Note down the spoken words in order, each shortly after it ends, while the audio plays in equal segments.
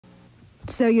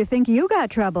So you think you got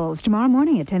troubles tomorrow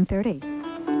morning at 10:30.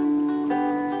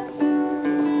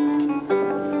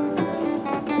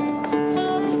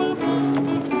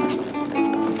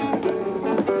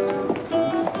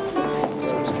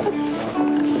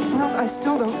 I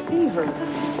still don't see her.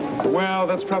 Well,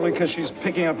 that's probably because she's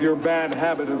picking up your bad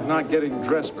habit of not getting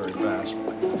dressed very fast.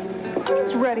 I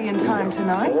was ready in time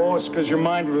tonight. Oh, it's because your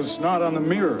mind was not on the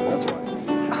mirror, that's why.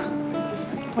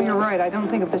 Well, you're right. I don't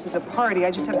think of this as a party.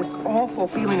 I just have this awful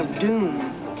feeling of doom.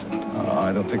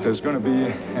 I don't think there's going to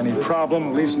be any problem,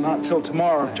 at least not till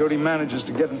tomorrow, if Jody manages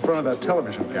to get in front of that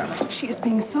television camera. She is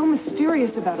being so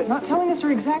mysterious about it, not telling us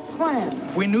her exact plan.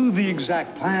 If we knew the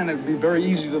exact plan, it'd be very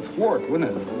easy to thwart,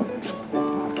 wouldn't it?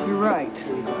 You're right.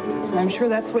 And I'm sure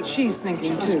that's what she's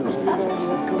thinking, too.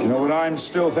 You know what I'm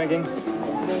still thinking?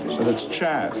 That it's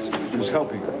Chad who's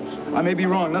helping her. I may be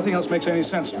wrong. Nothing else makes any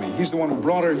sense to me. He's the one who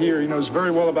brought her here. He knows very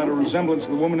well about her resemblance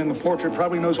to the woman in the portrait,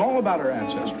 probably knows all about her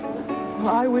ancestry. Well,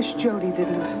 I wish Jody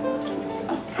didn't.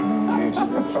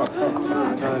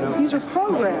 These are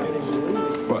programs.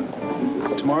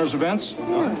 What? Tomorrow's events?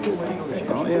 Yeah.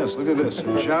 Oh, yes, look at this.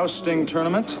 A jousting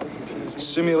tournament,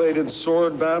 simulated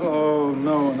sword battle. Oh,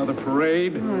 no, another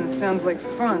parade. It sounds like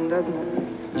fun, doesn't it?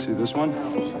 You see this one?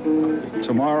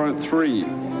 Tomorrow at 3.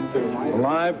 A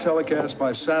live telecast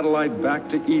by satellite back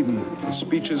to Eden. With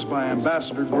speeches by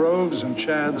Ambassador Groves and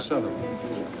Chad Sutherland.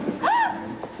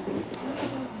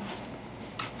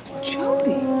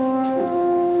 Jody.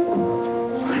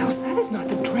 Miles, that is not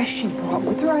the dress she brought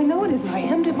with her. I know it isn't. I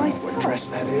hemmed it myself. What dress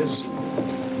that is?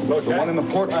 It's the one in the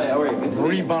portrait.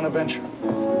 Marie Bonaventure.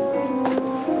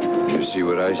 You see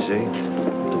what I see?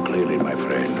 Too clearly, my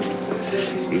friend.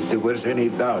 If there was any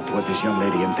doubt what this young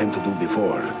lady intended to do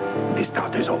before, this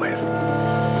doubt is over.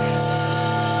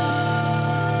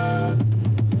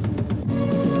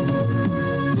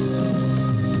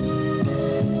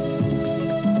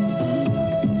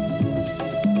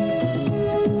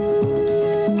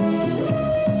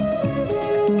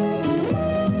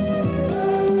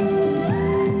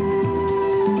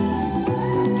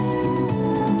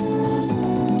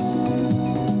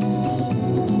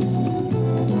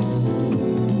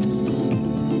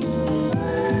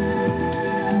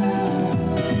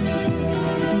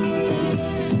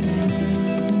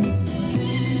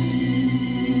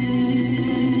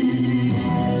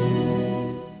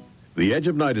 The Edge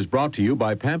of Night is brought to you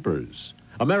by Pampers.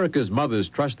 America's mothers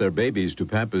trust their babies to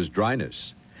Pampers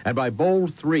Dryness. And by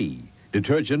Bold 3,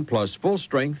 detergent plus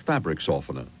full-strength fabric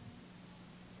softener.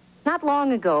 Not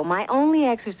long ago, my only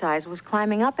exercise was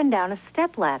climbing up and down a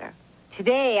stepladder.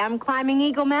 Today, I'm climbing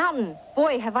Eagle Mountain.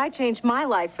 Boy, have I changed my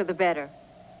life for the better.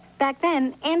 Back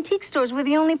then, antique stores were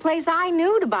the only place I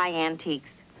knew to buy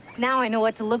antiques. Now I know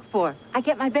what to look for. I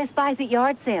get my best buys at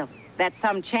yard sales. That's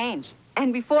some change.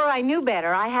 And before I knew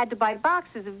better, I had to buy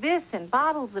boxes of this and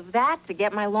bottles of that to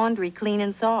get my laundry clean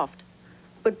and soft.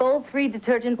 But Bold 3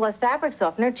 detergent plus fabric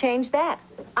softener changed that.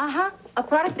 A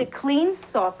product that cleans,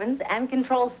 softens, and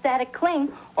controls static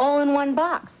cling all in one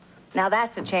box. Now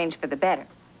that's a change for the better.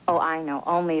 Oh, I know,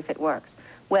 only if it works.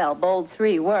 Well, Bold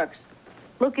 3 works.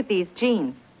 Look at these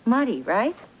jeans. Muddy,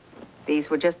 right? These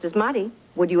were just as muddy.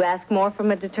 Would you ask more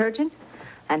from a detergent?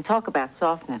 And talk about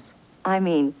softness. I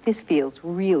mean, this feels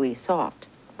really soft.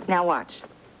 Now watch.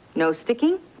 No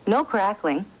sticking, no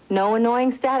crackling, no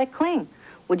annoying static cling.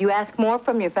 Would you ask more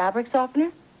from your fabric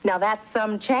softener? Now that's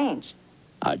some change.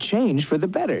 A change for the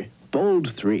better. Bold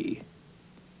 3.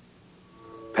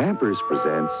 Pampers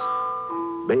presents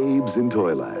Babes in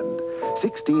Toyland.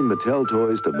 16 Mattel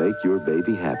toys to make your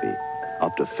baby happy.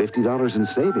 Up to $50 in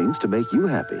savings to make you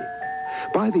happy.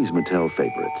 Buy these Mattel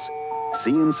favorites. See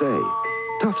and Say,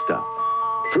 Tough Stuff,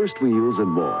 First Wheels,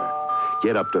 and more.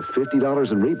 Get up to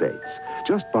 $50 in rebates.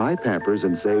 Just buy Pampers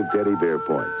and save teddy bear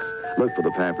points. Look for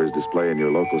the Pampers display in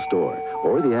your local store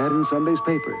or the ad in Sunday's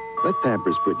paper. Let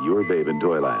Pampers put your babe in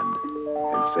Toyland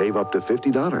and save up to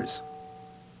 $50.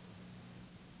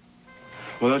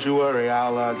 Well, don't you worry.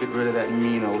 I'll get rid of that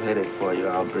mean old headache for you.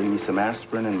 I'll bring you some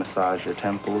aspirin and massage your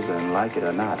temples, and like it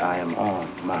or not, I am on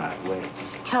my way.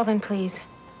 Calvin, please.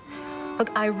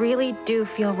 Look, I really do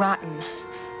feel rotten.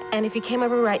 And if you came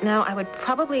over right now, I would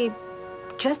probably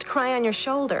just cry on your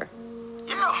shoulder.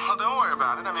 Yeah, well, don't worry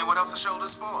about it. I mean, what else are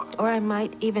shoulders for? Or I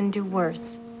might even do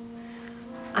worse.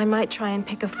 I might try and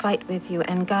pick a fight with you,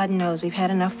 and God knows we've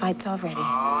had enough fights already.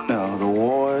 Oh, no, the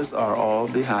wars are all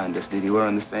behind us, Didi. We're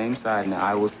on the same side now.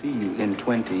 I will see you in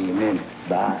 20 minutes.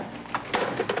 Bye.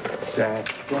 Hey,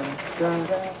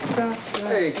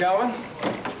 Calvin.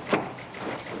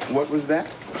 What was that?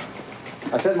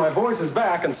 I said my voice is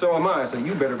back, and so am I, so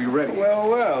you better be ready. Well,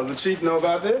 well, does the chief know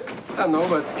about this? I don't know,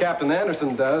 but Captain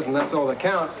Anderson does, and that's all that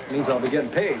counts. It means I'll be getting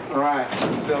paid. All right.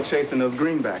 Still chasing those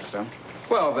greenbacks, huh?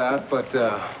 Well, that, but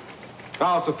I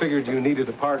also figured you needed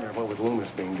a partner, what with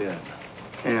Loomis being dead.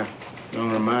 Yeah,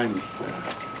 don't remind me.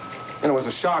 And it was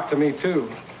a shock to me,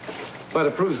 too. But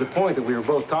it proves the point that we were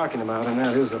both talking about, and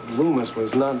that is that Loomis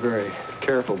was not very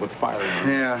careful with firearms.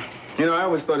 Yeah. You know, I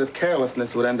always thought his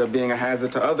carelessness would end up being a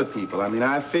hazard to other people. I mean,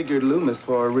 I figured Loomis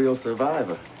for a real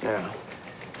survivor. Yeah.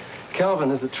 Kelvin,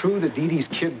 is it true that Dee Dee's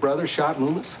kid brother shot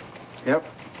Loomis? Yep,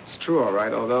 it's true, all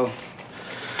right, although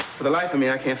for the life of me,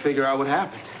 I can't figure out what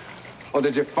happened. Well,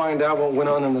 did you find out what went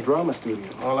on in the drama studio?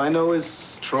 All I know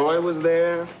is Troy was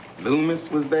there,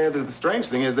 Loomis was there. The strange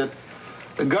thing is that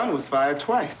the gun was fired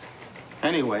twice.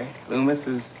 Anyway, Loomis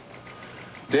is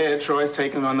dead, Troy's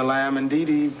taken on the lam, and Dee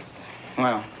Dee's,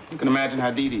 well, you can imagine how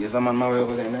Dee Dee is. I'm on my way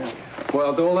over there now.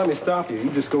 Well, don't let me stop you. You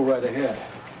just go right ahead.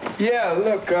 Yeah,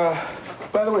 look,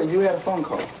 by the way, you had a phone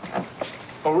call.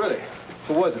 Oh, really?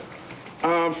 Who was it?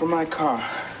 From my car.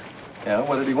 Yeah,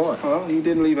 what did he want? Well, he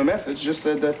didn't leave a message, just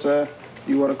said that,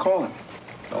 you ought to call him.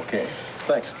 Okay,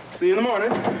 thanks. See you in the morning.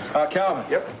 Calvin.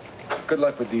 Yep. Good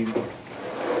luck with Dee Dee.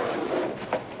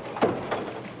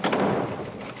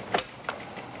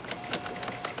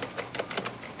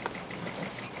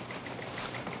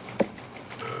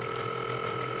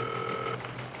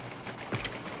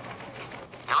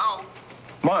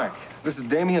 Mark, this is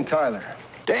Damien Tyler.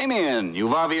 Damien,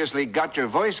 you've obviously got your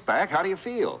voice back. How do you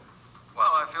feel?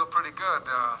 Well, I feel pretty good.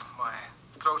 My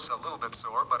throat's a little bit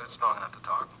sore, but it's strong enough to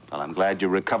talk. Well, I'm glad you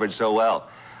recovered so well.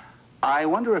 I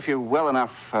wonder if you're well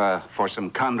enough for some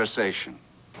conversation.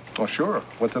 Oh, sure.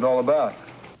 What's it all about?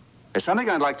 There's something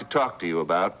I'd like to talk to you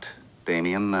about,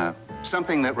 Damien.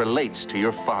 Something that relates to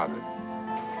your father.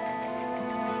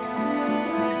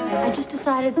 I just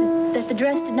decided that the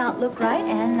dress did not look right,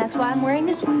 and that's why I'm wearing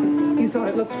this one. You thought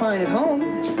it looked fine at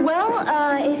home? Well,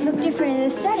 it looked different in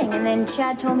this setting, and then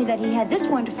Chad told me that he had this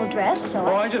wonderful dress, so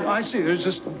Oh, I see. There's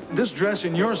just this dress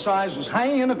in your size was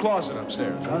hanging in a closet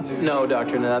upstairs, huh? No,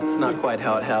 Doctor, no, that's not quite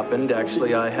how it happened.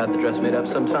 Actually, I had the dress made up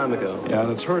some time ago. Yeah,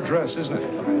 that's her dress, isn't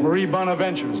it? Marie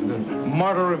Bonaventure's, the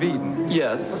Martyr of Eden.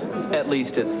 Yes, at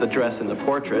least it's the dress in the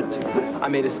portrait. I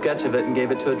made a sketch of it and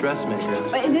gave it to a dressmaker.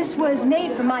 But this was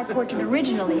made for my portrait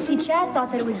originally. See, Chad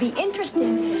thought that it would be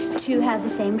interesting to have the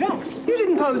same dress. You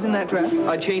didn't pose in that dress.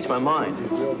 I changed my mind.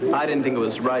 I didn't think it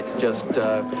was right to just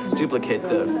duplicate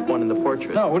the one in the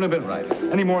portrait. No, it wouldn't have been right.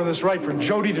 Any more than it's right for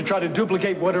Jody to try to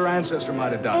duplicate what her ancestor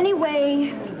might have done.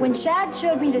 Anyway, when Chad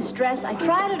showed me this dress, I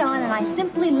tried it on and I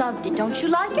simply loved it. Don't you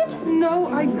like it? No,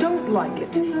 I don't like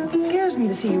it. It scares me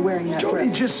to see you wearing that Jody,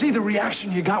 dress. just see the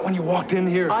reaction you got when you walked in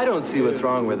here. I don't see what's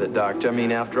wrong with it, Doctor. I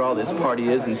mean, after all, this party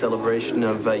is in celebration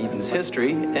of Eden's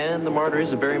history, and the martyr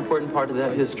is a very important part of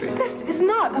that history. This is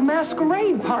not a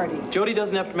masquerade party. Jody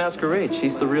doesn't have to masquerade.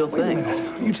 She's the real thing.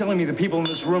 Are you telling me the people in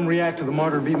this room react to the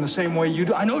martyr of Eden the same way you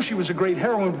do? I know she was a great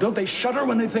heroine, but don't they shudder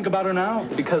when they think about her now?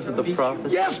 Because of the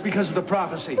prophecy? Yes, because of the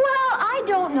prophecy. Well, I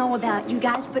don't know about you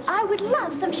guys, but I would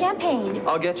love some champagne.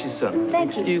 I'll get you some.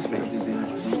 Thank you. Excuse me.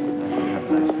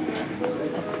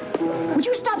 Would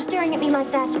you stop staring at me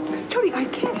like that? Jody, I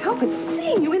can't help it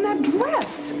seeing you in that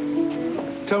dress.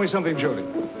 Tell me something, Jody.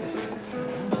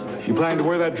 You plan to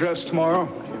wear that dress tomorrow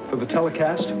for the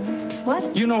telecast?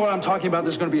 What? You know what I'm talking about.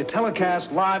 There's going to be a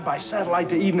telecast live by satellite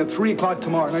to Eden at 3 o'clock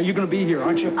tomorrow. Now, you're going to be here,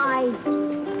 aren't you?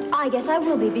 I guess I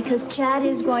will be, because Chad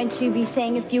is going to be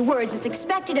saying a few words. It's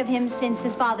expected of him since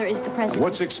his father is the president.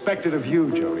 What's expected of you,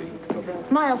 Jody?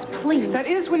 Miles, please. That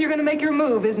is when you're going to make your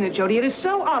move, isn't it, Jody? It is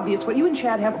so obvious what you and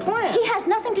Chad have planned. He has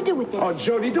nothing to do with this. Oh,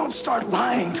 Jody, don't start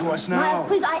lying to us now. Miles,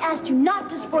 please, I asked you not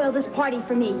to spoil this party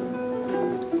for me.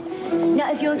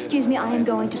 Now, if you'll excuse me, I am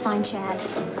going to find Chad.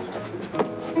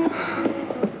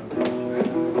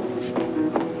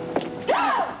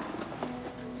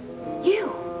 You.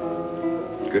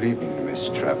 Good evening, Miss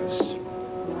Travis.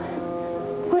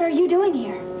 What are you doing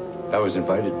here? I was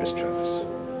invited, Miss Travis.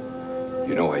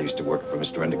 You know, I used to work for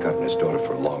Mr. Endicott and his daughter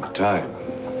for a long time.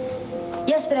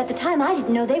 Yes, but at the time, I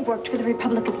didn't know they worked for the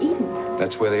Republic of Eden.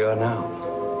 That's where they are now.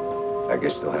 I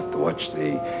guess they'll have to watch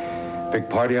the big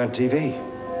party on TV.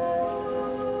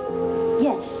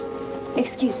 Yes.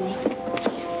 Excuse me.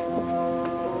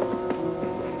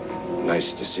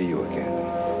 Nice to see you again.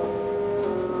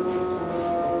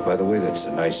 By the way, that's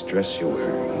a nice dress you're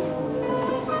wearing.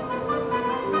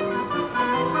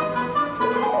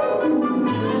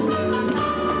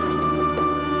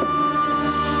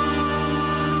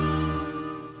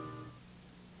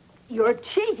 You're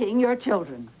cheating your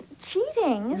children.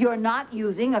 Cheating? You're not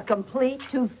using a complete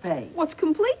toothpaste. What's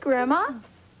complete, Grandma?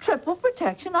 Triple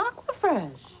Protection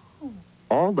Aquafresh.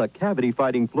 All the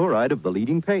cavity-fighting fluoride of the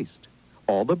leading paste.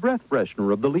 All the breath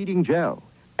freshener of the leading gel.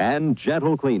 And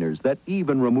gentle cleaners that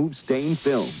even remove stained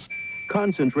film.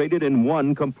 Concentrated in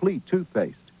one complete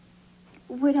toothpaste.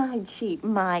 Would I cheat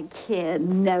my kid?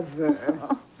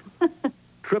 Never.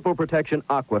 Triple Protection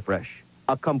Aquafresh.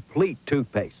 A complete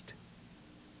toothpaste.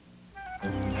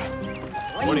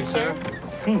 Morning, sir.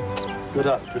 Good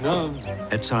afternoon.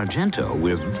 At Sargento,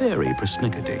 we're very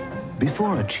persnickety.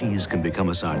 Before a cheese can become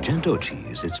a Sargento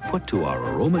cheese, it's put to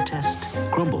our aroma test,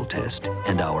 crumble test,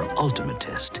 and our ultimate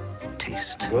test,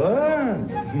 taste. Good.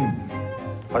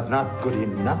 But not good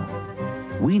enough.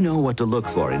 We know what to look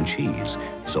for in cheese,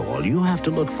 so all you have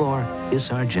to look for is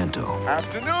Sargento.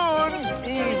 Afternoon,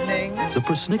 evening. The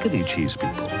persnickety cheese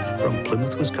people from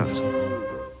Plymouth, Wisconsin.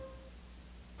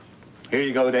 Here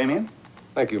you go, Damien.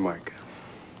 Thank you, Mike.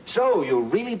 So, you're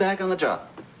really back on the job?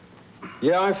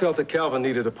 Yeah, I felt that Calvin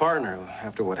needed a partner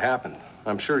after what happened.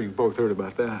 I'm sure you both heard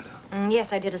about that.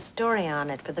 Yes, I did a story on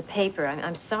it for the paper.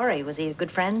 I'm sorry. Was he a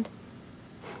good friend?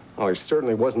 Oh, he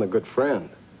certainly wasn't a good friend.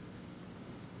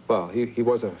 Well, he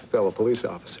was a fellow police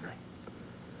officer.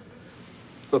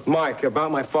 Look, Mike,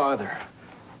 about my father.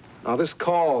 Now, this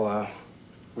call,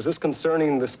 was this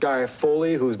concerning this guy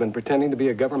Foley who's been pretending to be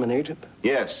a government agent?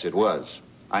 Yes, it was.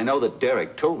 I know that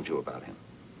Derek told you about him.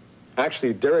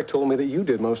 Actually, Derek told me that you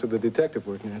did most of the detective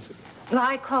work, Nancy. Well,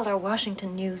 I called our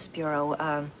Washington News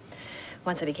Bureau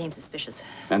once I became suspicious.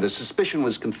 And the suspicion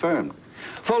was confirmed.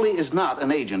 Foley is not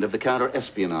an agent of the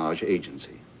counter-espionage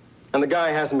agency. And the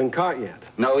guy hasn't been caught yet?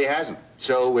 No, he hasn't.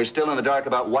 So we're still in the dark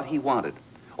about what he wanted,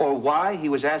 or why he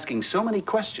was asking so many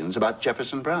questions about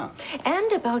Jefferson Brown.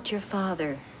 And about your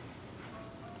father.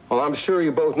 Well, I'm sure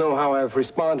you both know how I've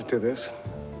responded to this.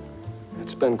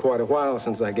 It's been quite a while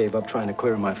since I gave up trying to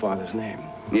clear my father's name.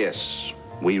 Yes,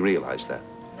 we realize that.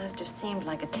 Must have seemed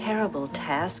like a terrible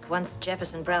task once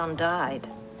Jefferson Brown died.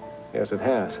 Yes, it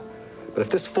has. But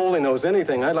if this Foley knows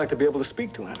anything, I'd like to be able to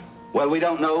speak to him. Well, we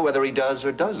don't know whether he does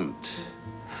or doesn't.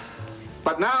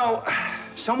 But now,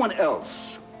 someone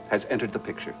else has entered the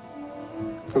picture.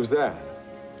 Who's that?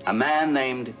 A man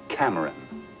named Cameron.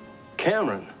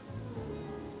 Cameron?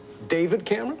 David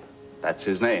Cameron? That's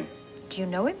his name. Do you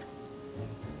know him?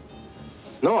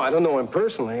 No, I don't know him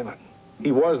personally, but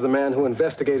he was the man who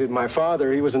investigated my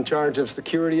father. He was in charge of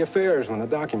security affairs when the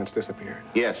documents disappeared.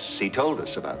 Yes, he told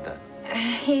us about that.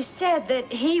 He said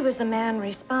that he was the man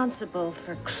responsible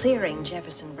for clearing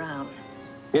Jefferson Brown.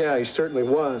 Yeah, he certainly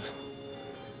was.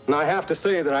 And I have to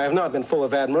say that I have not been full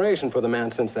of admiration for the man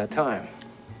since that time.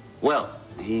 Well,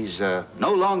 he's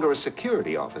no longer a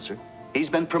security officer. He's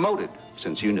been promoted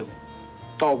since you knew.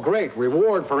 Oh, great.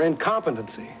 Reward for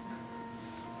incompetency.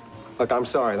 Look, I'm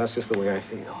sorry. That's just the way I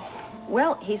feel.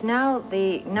 Well, he's now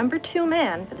the #2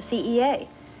 man for the CEA.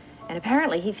 And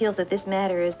apparently he feels that this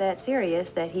matter is that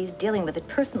serious that he's dealing with it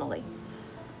personally.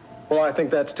 Well, I think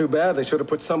that's too bad. They should have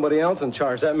put somebody else in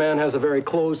charge. That man has a very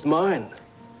closed mind.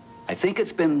 I think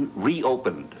it's been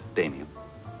reopened, Damien.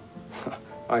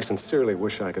 I sincerely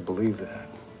wish I could believe that.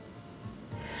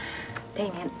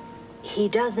 Damien, he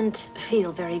doesn't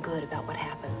feel very good about what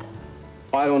happened.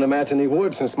 I don't imagine he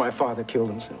would since my father killed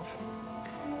himself.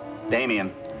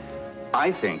 Damien,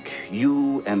 I think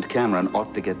you and Cameron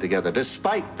ought to get together,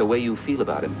 despite the way you feel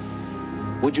about him.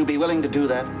 Would you be willing to do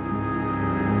that?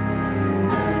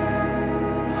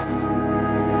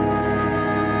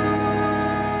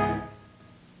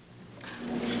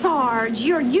 Sarge,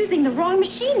 you're using the wrong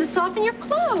machine to soften your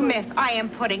clothes. Smith, I am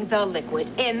putting the liquid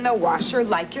in the washer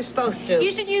like you're supposed to.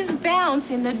 You should use Bounce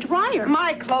in the dryer.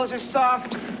 My clothes are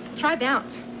soft. Try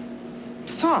Bounce.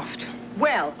 Soft?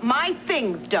 Well, my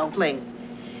things don't cling.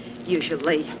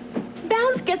 Usually.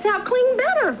 Bounce gets out clean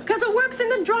better because it works in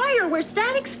the dryer where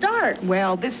static starts.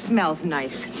 Well, this smells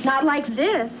nice. Not like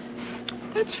this.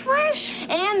 It's fresh.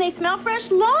 And they smell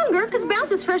fresh longer because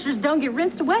Bounce's fresheners don't get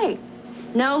rinsed away.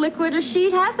 No liquid or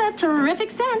sheet has that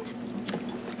terrific scent.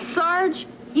 Sarge,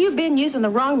 you've been using the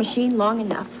wrong machine long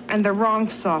enough. And the wrong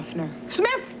softener.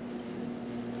 Smith!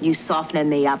 You softening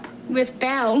me up. With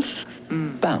Bounce.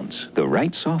 Bounce, the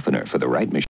right softener for the right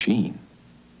machine.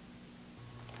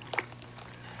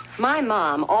 My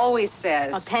mom always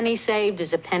says... A penny saved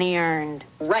is a penny earned.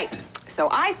 Right. So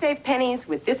I save pennies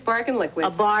with this bargain liquid. A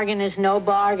bargain is no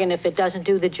bargain if it doesn't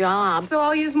do the job. So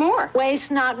I'll use more. Waste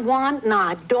not, want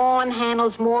not. Dawn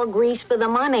handles more grease for the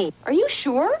money. Are you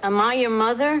sure? Am I your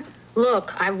mother?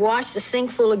 Look, I've washed a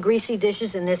sink full of greasy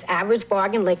dishes in this average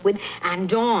bargain liquid, and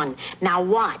Dawn. Now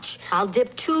watch. I'll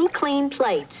dip 2 clean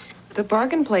plates. The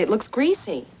bargain plate looks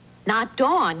greasy. Not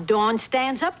Dawn. Dawn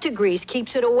stands up to grease,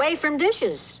 keeps it away from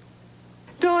dishes.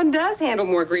 Dawn does handle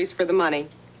more grease for the money.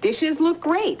 Dishes look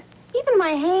great. Even my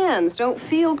hands don't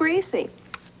feel greasy.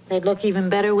 They'd look even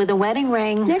better with a wedding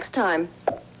ring. Next time,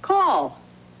 call.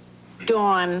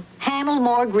 Dawn, handle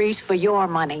more grease for your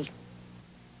money.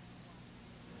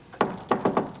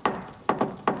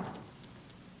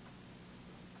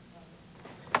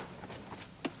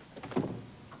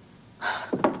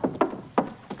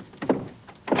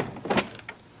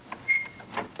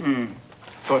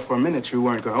 Thought for a minute you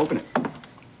weren't going to open it.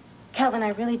 Calvin, I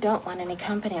really don't want any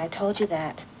company. I told you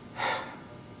that.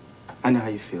 I know how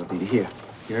you feel, Dee Dee.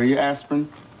 Here are your aspirin.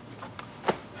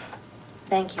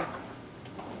 Thank you.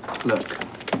 Look,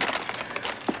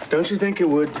 don't you think it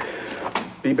would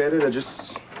be better to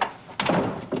just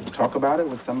talk about it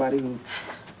with somebody who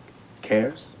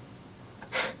cares?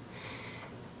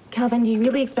 Calvin, do you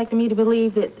really expect me to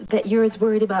believe that you're as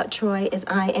worried about Troy as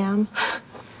I am?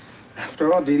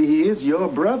 After all, Dee Dee, he is your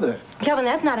brother. Calvin,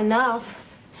 that's not enough.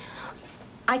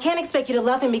 I can't expect you to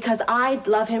love him because I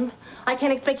love him. I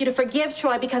can't expect you to forgive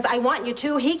Troy because I want you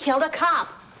to. He killed a cop.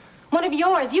 One of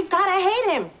yours. You've got to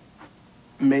hate him.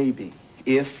 Maybe,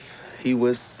 if he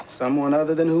was someone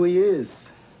other than who he is.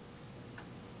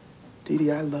 Dee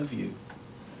Dee, I love you.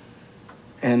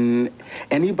 And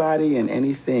anybody and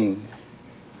anything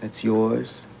that's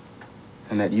yours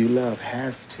and that you love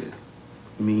has to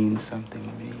mean something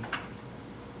to me.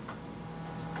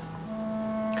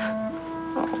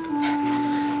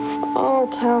 Oh,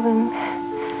 Calvin.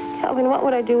 Calvin, what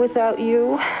would I do without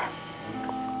you?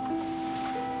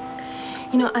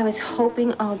 You know, I was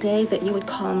hoping all day that you would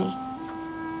call me.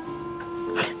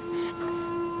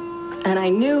 And I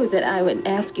knew that I would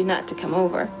ask you not to come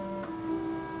over.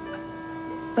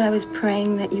 But I was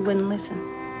praying that you wouldn't listen.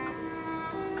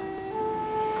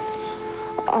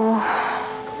 Oh.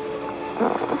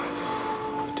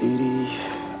 Dee Dee,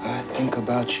 I think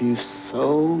about you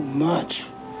so much.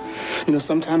 You know,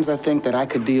 sometimes I think that I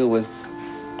could deal with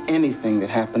anything that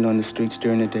happened on the streets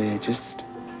during the day, just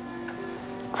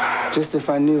if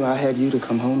I knew I had you to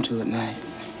come home to at night.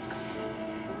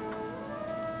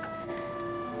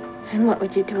 And what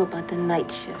would you do about the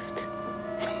night shift?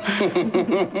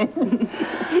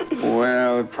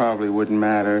 Well, it probably wouldn't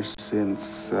matter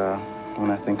since when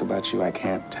I think about you, I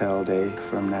can't tell day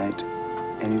from night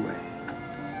anyway.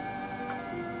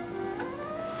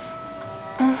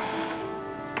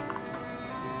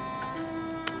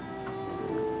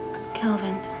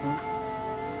 Calvin,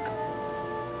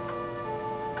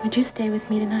 would you stay with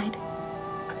me tonight?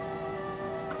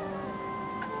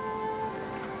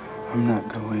 I'm not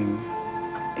going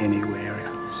anywhere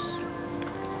else.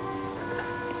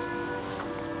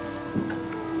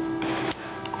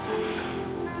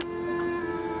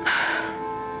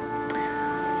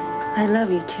 I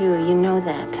love you too. You know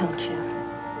that, don't you?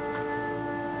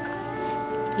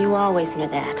 You always knew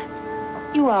that.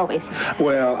 You always knew that.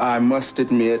 Well, I must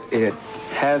admit, it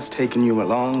has taken you a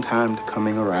long time to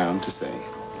coming around to say.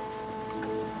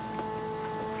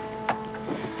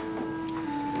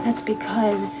 That's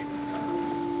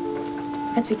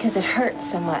because it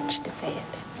hurts so much to say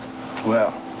it.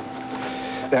 Well,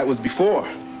 that was before.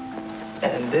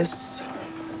 And this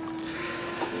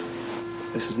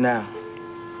is now.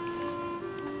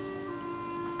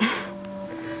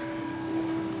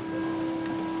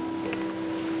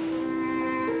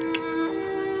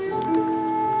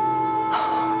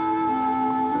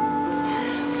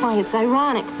 Why, it's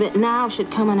ironic that now should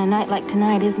come on a night like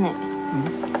tonight, isn't it?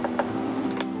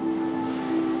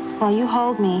 While you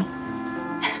hold me,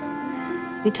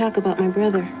 we talk about my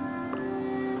brother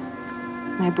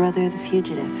the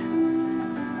fugitive.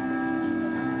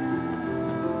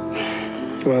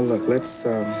 Well, look, let's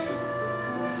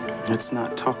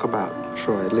not talk about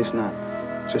Troy, at least not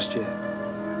just yet.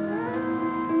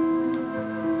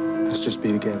 Let's just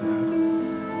be together, huh?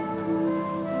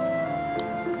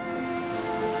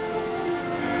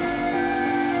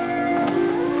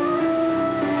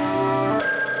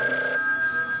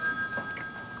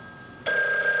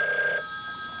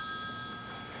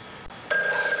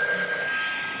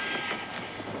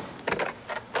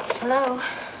 Hello?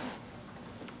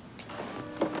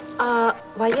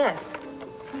 Why, yes.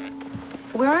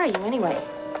 Where are you, anyway?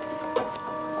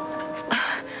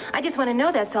 I just want to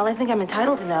know, that's all. I think I'm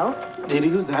entitled to know. Dee Dee,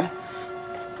 who's that?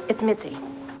 It's Mitzi.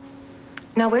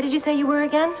 Now, where did you say you were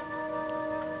again?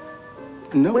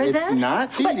 No, Where's it's that?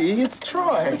 not Dee Dee, it's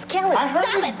Troy. It's Kelly. I heard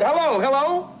Stop you. it!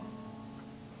 Hello?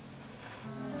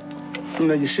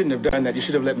 No, you shouldn't have done that. You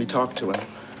should have let me talk to him.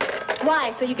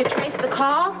 Why, so you could trace the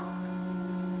call?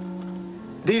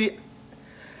 Dee Dee,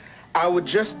 I would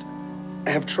just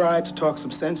have tried to talk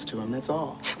some sense to him, that's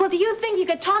all. Well, do you think you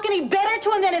could talk any better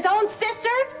to him than his own sister?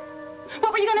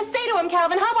 What were you going to say to him,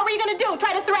 Calvin, huh? What were you going to do?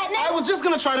 Try to threaten him? I was just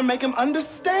going to try to make him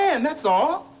understand, that's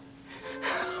all.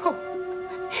 Oh.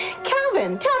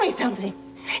 Calvin, tell me something.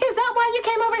 Is that why you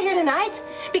came over here tonight?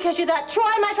 Because you thought Troy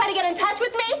might try to get in touch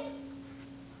with me?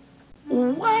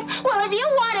 What? Well, if you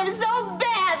want him so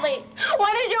badly,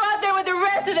 why did you out there with the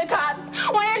rest of the cops?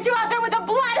 Why aren't you out there with the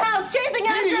bloodhounds chasing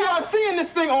after him? You are seeing this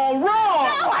thing all wrong.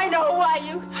 Now I know why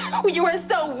you were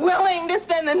so willing to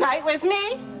spend the night with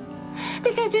me.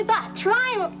 Because you thought Troy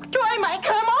might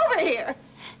come over here.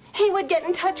 He would get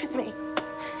in touch with me.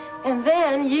 And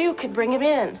then you could bring him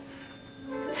in.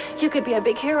 You could be a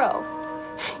big hero.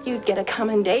 You'd get a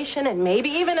commendation and maybe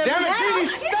even a Damn it, medal.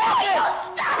 Jeannie, stop it!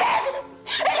 No, stop it!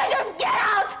 You just get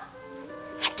out!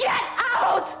 Get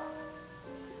out!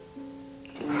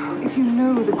 If you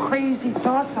knew the crazy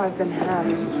thoughts I've been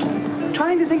having.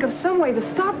 Trying to think of some way to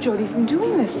stop Jody from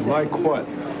doing this thing. Like what?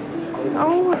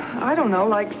 Oh, I don't know,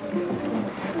 like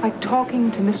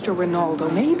talking to Mr.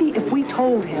 Ronaldo. Maybe if we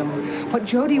told him what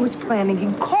Jody was planning,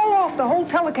 he'd call off the whole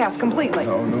telecast completely.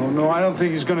 No, I don't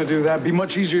think he's going to do that. It'd be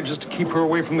much easier just to keep her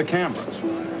away from the cameras.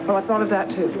 Well, I thought of that,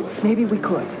 too. Maybe we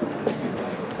could.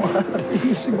 What are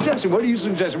you suggesting? What are you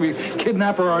suggesting? We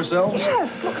kidnap her ourselves?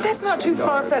 Yes, look, that's not too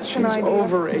far-fetched an idea. She's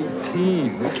over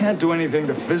 18. We can't do anything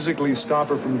to physically stop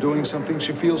her from doing something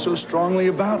she feels so strongly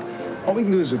about. All we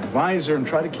can do is advise her and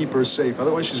try to keep her safe.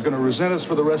 Otherwise, she's going to resent us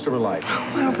for the rest of her life.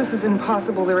 Miles, this is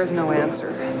impossible. There is no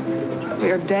answer. We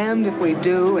are damned if we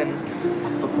do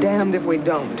and damned if we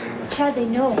don't. Chad, they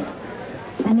know.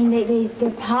 I mean, they're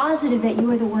positive that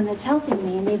you are the one that's helping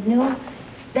me, and they've known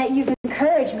that you've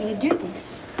encouraged me to do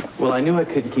this. Well, I knew I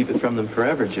couldn't keep it from them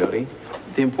forever, Jody.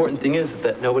 The important thing is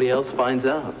that nobody else finds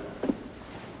out.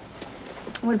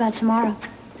 What about tomorrow?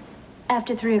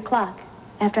 After 3 o'clock,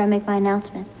 after I make my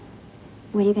announcement.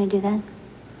 What are you going to do then?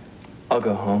 I'll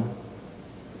go home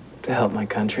to help my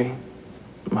country,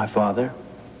 my father.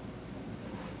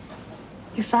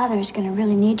 Your father is going to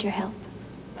really need your help.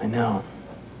 I know.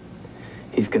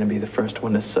 He's going to be the first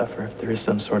one to suffer if there is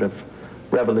some sort of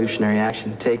revolutionary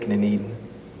action taken in Eden.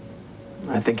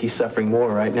 I think he's suffering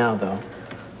more right now, though.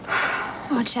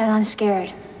 Oh, Chad, I'm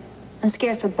scared. I'm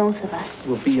scared for both of us.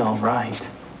 We'll be all right.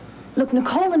 Look,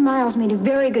 Nicole and Miles made a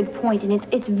very good point, and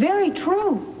it's very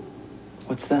true.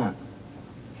 What's that?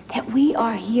 That we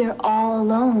are here all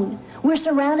alone. We're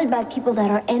surrounded by people that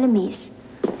are enemies.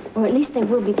 Or at least they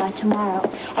will be by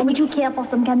tomorrow. And would you care for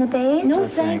some canapes? No,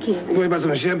 thank you. What about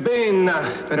some champagne?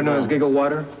 Better known as giggle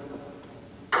water.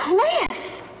 Cliff!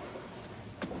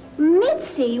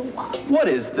 Mitzi! What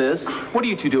is this? What are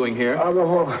you two doing here?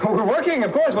 We're working,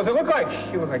 of course. What's it look like?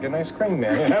 You look like a nice cream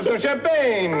man. Have some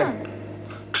champagne.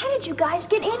 How did you guys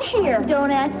get in here? Don't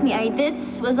ask me.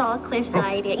 This was all Cliff's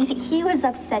idea. You see, he was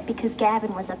upset because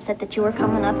Gavin was upset that you were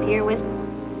coming up here with...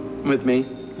 With me?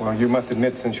 Well, you must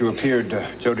admit, since you appeared,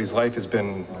 Jody's life has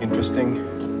been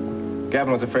interesting.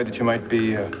 Gavin was afraid that you might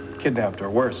be kidnapped or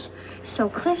worse. So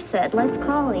Cliff said, let's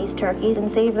call these turkeys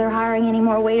and see if they're hiring any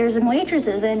more waiters and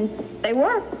waitresses, and they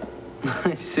were.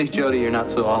 See, Jody, you're not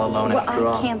so all alone after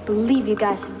all. I can't believe you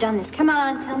guys have done this. Come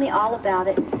on, tell me all about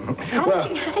it. How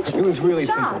did you it was really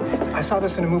stop? simple. I saw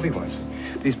this in a movie once.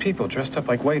 These people dressed up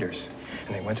like waiters,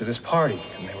 and they went to this party,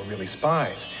 and they were really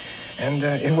spies. And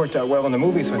it worked out well in the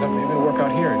movie, so I thought maybe it'll work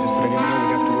out here, just that I didn't know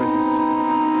we'd have to wear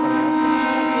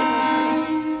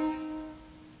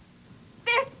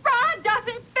This bra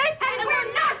doesn't fit, and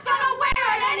we're not gonna wear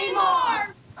it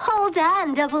anymore! Hold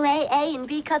on, double A, and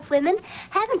B cup women.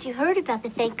 Haven't you heard about the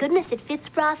Thank Goodness It Fits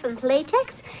bra from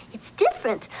Playtex? It's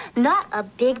different. Not a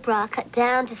big bra cut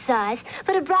down to size,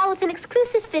 but a bra with an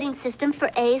exclusive fitting system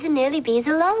for A's and nearly B's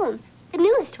alone. The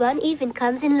newest one even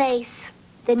comes in lace.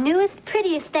 The newest,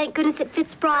 prettiest Thank Goodness It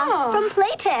Fits bra from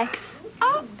Playtex.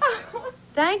 Oh,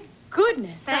 thank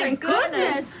goodness. Thank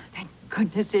goodness. Thank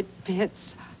goodness it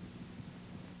fits.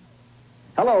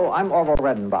 Hello, I'm Orville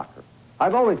Redenbacher.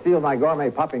 I've always sealed my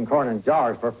gourmet popping corn in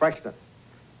jars for freshness.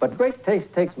 But great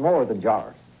taste takes more than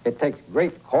jars. It takes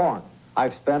great corn.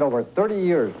 I've spent over 30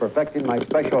 years perfecting my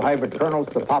special hybrid kernels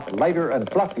to pop lighter and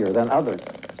fluffier than others.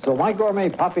 So my gourmet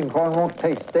popping corn won't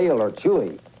taste stale or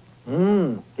chewy.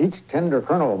 Each tender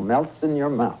kernel melts in your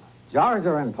mouth. Jars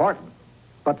are important,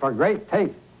 but for great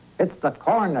taste, it's the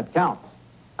corn that counts.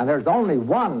 And there's only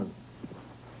one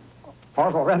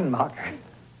Orville Redenbacher.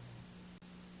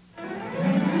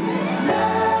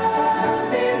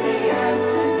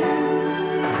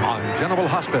 On General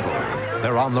Hospital,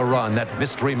 they're on the run at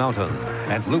Mystery Mountain,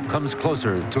 and Luke comes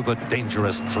closer to the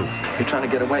dangerous truth. You're trying to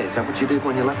get away. Is that what you did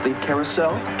when you left the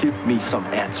carousel? Give me some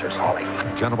answers, Holly.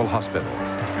 General Hospital.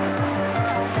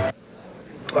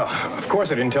 Well, of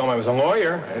course I didn't tell him I was a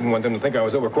lawyer. I didn't want them to think I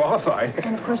was overqualified.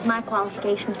 And of course my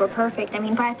qualifications were perfect. I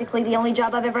mean, practically the only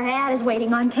job I've ever had is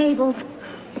waiting on tables.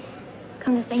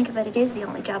 Come to think of it, it is the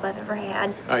only job I've ever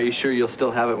had. Are you sure you'll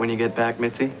still have it when you get back,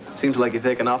 Mitzi? Seems like you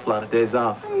take an awful lot of days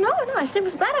off. No, I said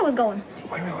was glad I was going.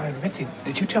 Wait a minute, Mitzi,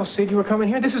 did you tell Sid you were coming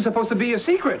here? This is supposed to be a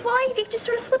secret. Well, you just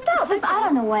sort of slipped out. Cliff, I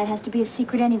don't know why it has to be a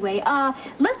secret anyway.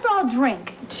 Let's all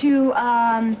drink to,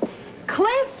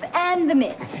 Cliff and the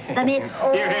Mitts. The Mitts.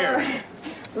 Or Here.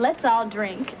 let's all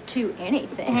drink to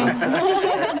anything.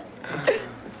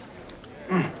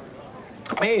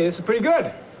 Hey, this is pretty good.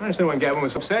 I understand when Gavin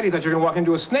was upset. He thought you were going to walk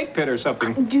into a snake pit or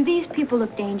something. Do these people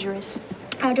look dangerous?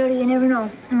 Oh, Jody, you never know.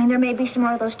 I mean, there may be some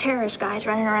more of those terrorist guys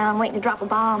running around waiting to drop a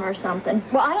bomb or something.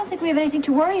 Well, I don't think we have anything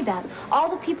to worry about. All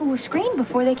the people were screened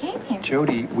before they came here.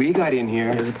 Jody, we got in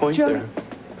here. There's a point Jody. there.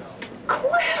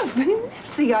 Cliff,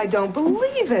 Mitzi, I don't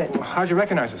believe it. Well, how'd you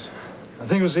recognize us? I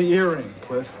think it was the earring,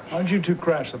 Cliff. How'd you two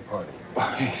crash the party?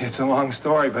 Well, it's a long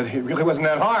story, but it really wasn't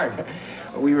that hard.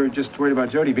 We were just worried about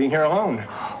Jody being here alone.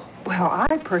 Well,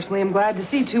 I personally am glad to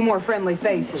see two more friendly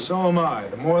faces. So am I.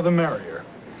 The more the merrier.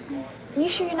 Are you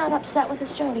sure you're not upset with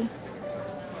us, Jody?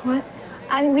 What?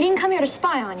 I mean, we didn't come here to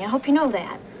spy on you. I hope you know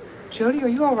that. Jody, are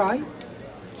you all right?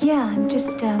 Yeah, I'm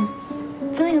just,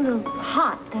 feeling a little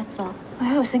hot, that's all.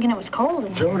 I was thinking it was cold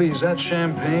in here. Jody, is that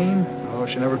champagne? Oh,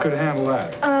 she never could handle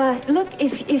that. Look,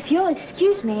 if you'll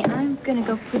excuse me, I'm gonna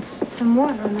go put some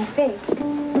water on my face.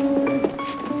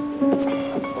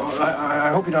 Well, I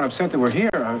hope you're not upset that we're here.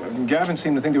 Gavin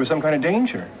seemed to think there was some kind of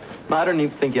danger. I don't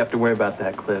even think you have to worry about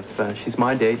that, Cliff. She's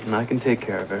my date, and I can take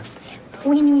care of her.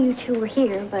 We knew you two were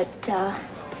here, but,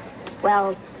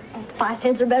 well, 5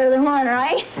 heads are better than one,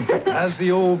 right? As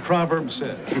the old proverb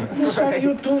says. Right.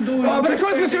 Oh, but of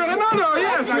course, Monsieur Arnold,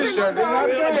 yes, Monsieur.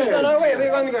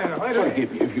 I'll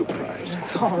give you prize.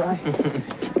 It's all right.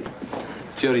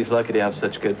 Jody's lucky to have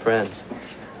such good friends.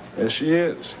 Yes, she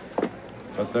is.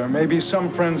 But there may be some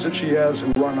friends that she has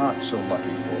who are not so lucky for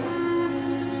her.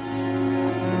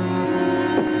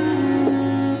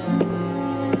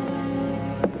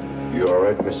 You all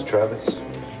right, Miss Travis?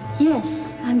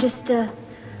 Yes, I'm just a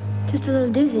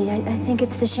little dizzy. I think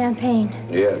it's the champagne.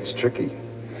 Yeah, it's tricky.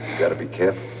 You gotta be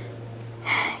careful.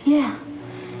 Yeah,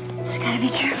 just gotta be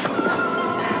careful.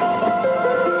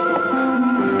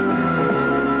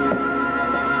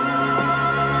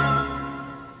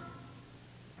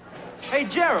 Hey,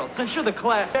 Gerald, since you're the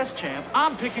Class S champ,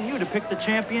 I'm picking you to pick the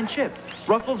championship.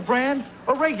 Ruffles brand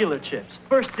or regular chips?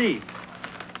 First these.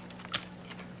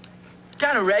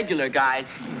 Kind of regular, guys.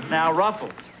 Now,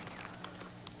 Ruffles.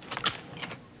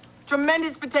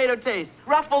 Tremendous potato taste.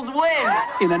 Ruffles win.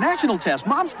 In a national test,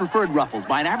 moms preferred Ruffles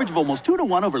by an average of almost 2 to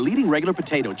 1 over leading regular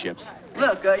potato chips.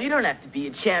 Look, you don't have to be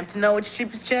a champ to know which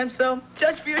chip is champ, so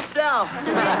judge for yourself.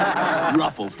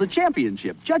 Ruffles, the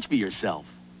championship. Judge for yourself.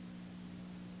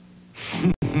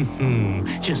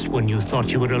 Just when you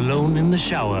thought you were alone in the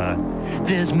shower,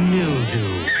 there's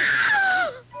mildew.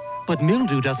 But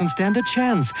mildew doesn't stand a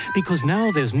chance, because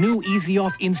now there's new Easy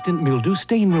Off Instant Mildew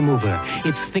Stain Remover.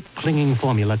 Its thick, clinging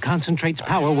formula concentrates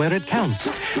power where it counts.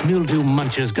 Mildew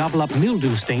munchers gobble up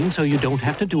mildew stains so you don't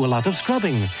have to do a lot of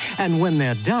scrubbing. And when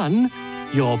they're done,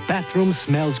 your bathroom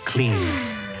smells clean.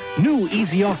 New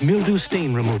Easy Off Mildew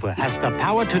Stain Remover has the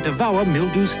power to devour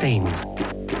mildew stains.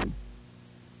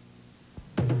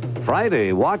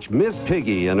 Friday, watch Miss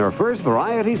Piggy in her first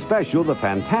variety special, The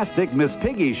Fantastic Miss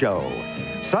Piggy Show.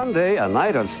 Sunday, a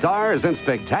night of stars and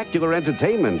spectacular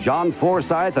entertainment. John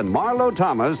Forsythe and Marlo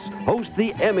Thomas host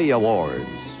the Emmy Awards.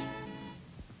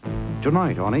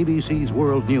 Tonight on ABC's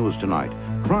World News Tonight,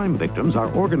 crime victims are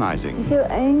organizing. I feel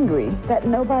angry that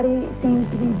nobody seems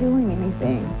to be doing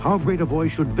anything. How great a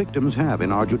voice should victims have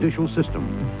in our judicial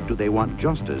system? Do they want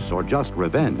justice or just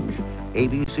revenge?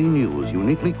 ABC News,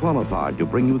 uniquely qualified to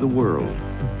bring you the world.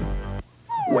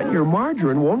 When your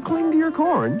margarine won't cling to your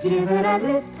corn, Give it a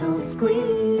little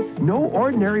squeeze. no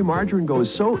ordinary margarine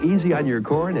goes so easy on your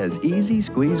corn as Easy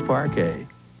Squeeze Parquet.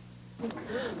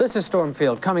 This is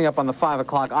Stormfield. Coming up on the 5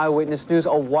 o'clock Eyewitness News,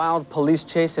 a wild police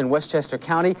chase in Westchester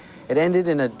County. It ended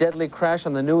in a deadly crash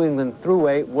on the New England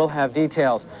Thruway. We'll have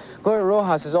details. Gloria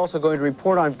Rojas is also going to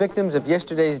report on victims of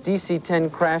yesterday's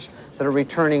DC-10 crash that are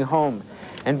returning home.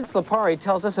 And Vince Lipari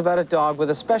tells us about a dog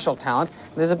with a special talent.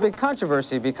 There's a big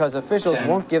controversy because officials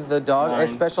won't give the dog a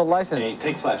special license.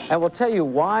 Take flash. And we'll tell you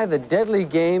why the deadly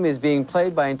game is being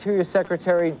played by Interior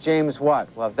Secretary James Watt.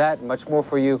 We'll have that and much more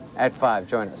for you at 5.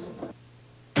 Join us.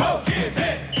 Coke is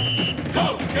it.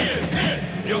 Coke is it.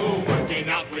 You're working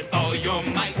out with all your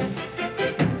might.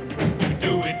 You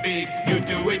do it big, you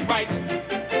do it right.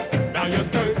 Now your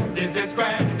thirst is as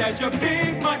grand as your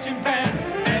big marching band.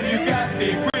 And you got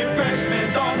be